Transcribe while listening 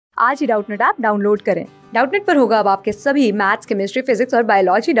आज ही Doubtnut app download करें। डाउटनट पर होगा अब आपके सभी मैथ्स, केमिस्ट्री, फिजिक्स और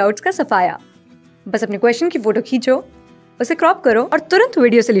बायोलॉजी डाउट्स का सफाया। बस अपने क्वेश्चन की फोटो खींचो, उसे क्रॉप करो और तुरंत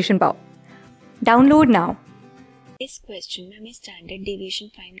वीडियो सोल्यूशन पाओ। Download now. इस क्वेश्चन में हमें स्टैंडर्ड डेविएशन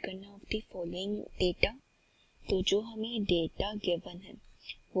फाइंड करना ऑफ द फॉलोइंग डेटा। तो जो हमें डेटा गिवन है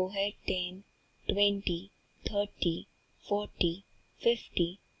वो है 10, 20, 30, 40, 50,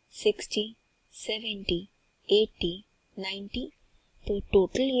 60, 70, 80, 90। तो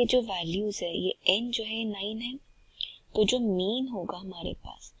टोटल ये जो वैल्यूज है ये n जो है 9 है। तो जो मीन होगा हमारे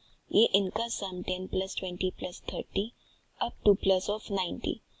पास ये इनका सम 10 plus 20 plus 30 up two plus of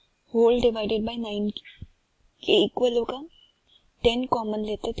 90 whole divided by 9 के इक्वल होगा। 10 कॉमन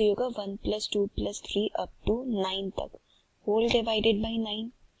लेते तो ये होगा 1 प्लस 2 प्लस 3 अप टू 9 तक होल डिवाइडेड बाय 9।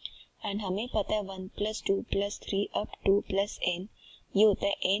 एंड हमें पता है 1 plus 2 plus 3 up two plus n ये होता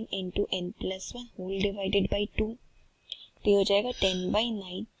है n into n plus 1 whole divided by 2। तो ये हो जाएगा 10 by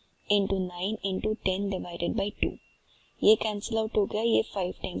 9 into 9 into 10 divided by 2। ये कैंसिल आउट हो गया, ये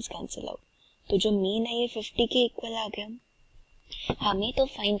 5 टाइम्स कैंसिल आउट। तो जो मीन है ये 50 के इक्वल आ गया। हमें तो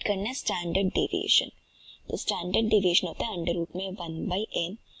फाइंड करना है स्टैंडर्ड डेविएशन। तो स्टैंडर्ड डेविएशन होता है अंडर रूट में 1 by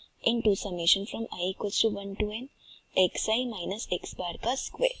n into summation from i equals to 1 to n xi minus x बार का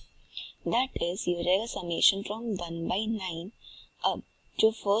स्क्वायर। दैट इज ये हो जाएगा समेशन फ्रॉम 1 बाई 9। अब जो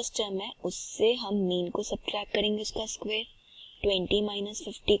फर्स्ट टर्म है उससे हम मीन को सब्ट्रैक्ट करेंगे उसका स्क्वायर 20 माइनस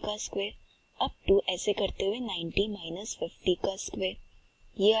 50 का स्क्वायर अप टू ऐसे करते हुए 90 माइनस 50 का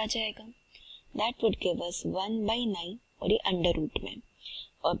स्क्वायर ये आ जाएगा। That would give us 1 by 9 और ये अंडर रूट में।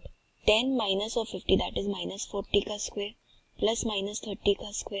 अब 10 minus of 50 that is minus 40 का स्क्वायर प्लस माइनस 30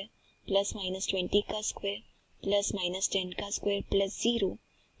 का स्क्वायर प्लस माइनस 20 का स्क्वायर प्लस माइनस 10 का स्क्वायर प्लस 0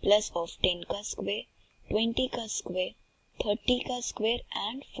 प्लस ऑफ 10 का स्क्वायर 20 का स्क्वायर 30 का स्क्वायर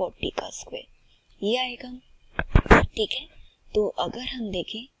एंड 40 का स्क्वायर ये आएगा। ठीक है, तो अगर हम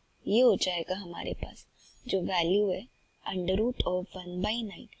देखें ये हो जाएगा हमारे पास जो वैल्यू है अंडर रूट ऑफ 1 बाई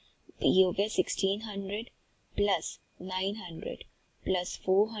 9 ये हो गया 1600 plus 900 plus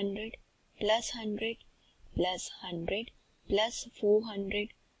 400 plus 100 plus 100 plus 400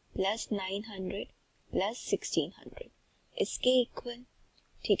 plus 900 plus 1600 इसके इक्वल।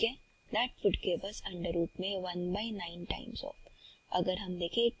 ठीक है, that would give us under root में 1 बाई 9 टाइम्स ऑफ, अगर हम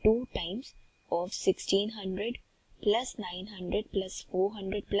देखें 2 times of 1600 plus 900 plus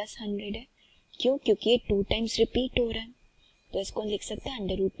 400 plus 100 है। क्यों? क्योंकि ये 2 टाइम्स रिपीट हो रहा है। तो इसको लिख सकते हैं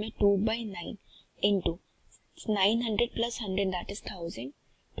अंडर रूट में 2 by 9 into 900 plus 100 that is 1000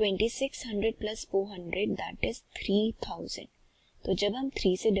 2600 plus 400 that is 3000। तो जब हम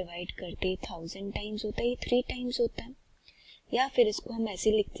 3 से डिवाइड करते 1000 टाइम्स होता है, ये 3 टाइम्स होता है। या फिर इसको हम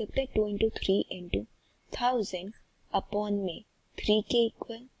ऐसे लिख सकते हैं 2 इंटू 3 इंटू 1000 अपॉन में 3 के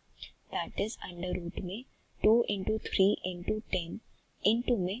equal that is under root में 2 इंटू 3 इंटू 10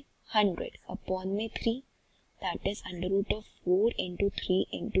 इंटू में 100 अपॉन में 3 that is under root of 4 into 3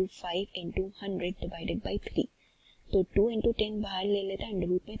 into 5 into 100 divided by 3। तो 2 इंटू 10 बाहर ले लेते हैं अंडर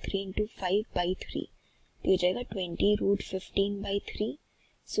रूट में 3 इंटू 5 बाई 3 तो ये जाएगा 20 root 15 by 3।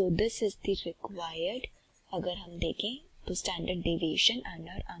 So this is the required अगर हम देखें तो standard deviation and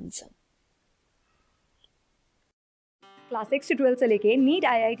our answer. Class 6 से 12 से लेके नीट,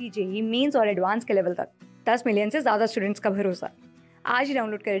 IIT, जेईई मेंस और एडवांस के लेवल तक 10 मिलियन से ज्यादा स्टूडेंट्स का भरोसा। आज ही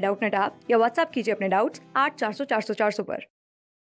डाउनलोड करें डाउटनट ऐप या व्हाट्सएप कीजिए अपने डाउट्स 8400 400 400 पर।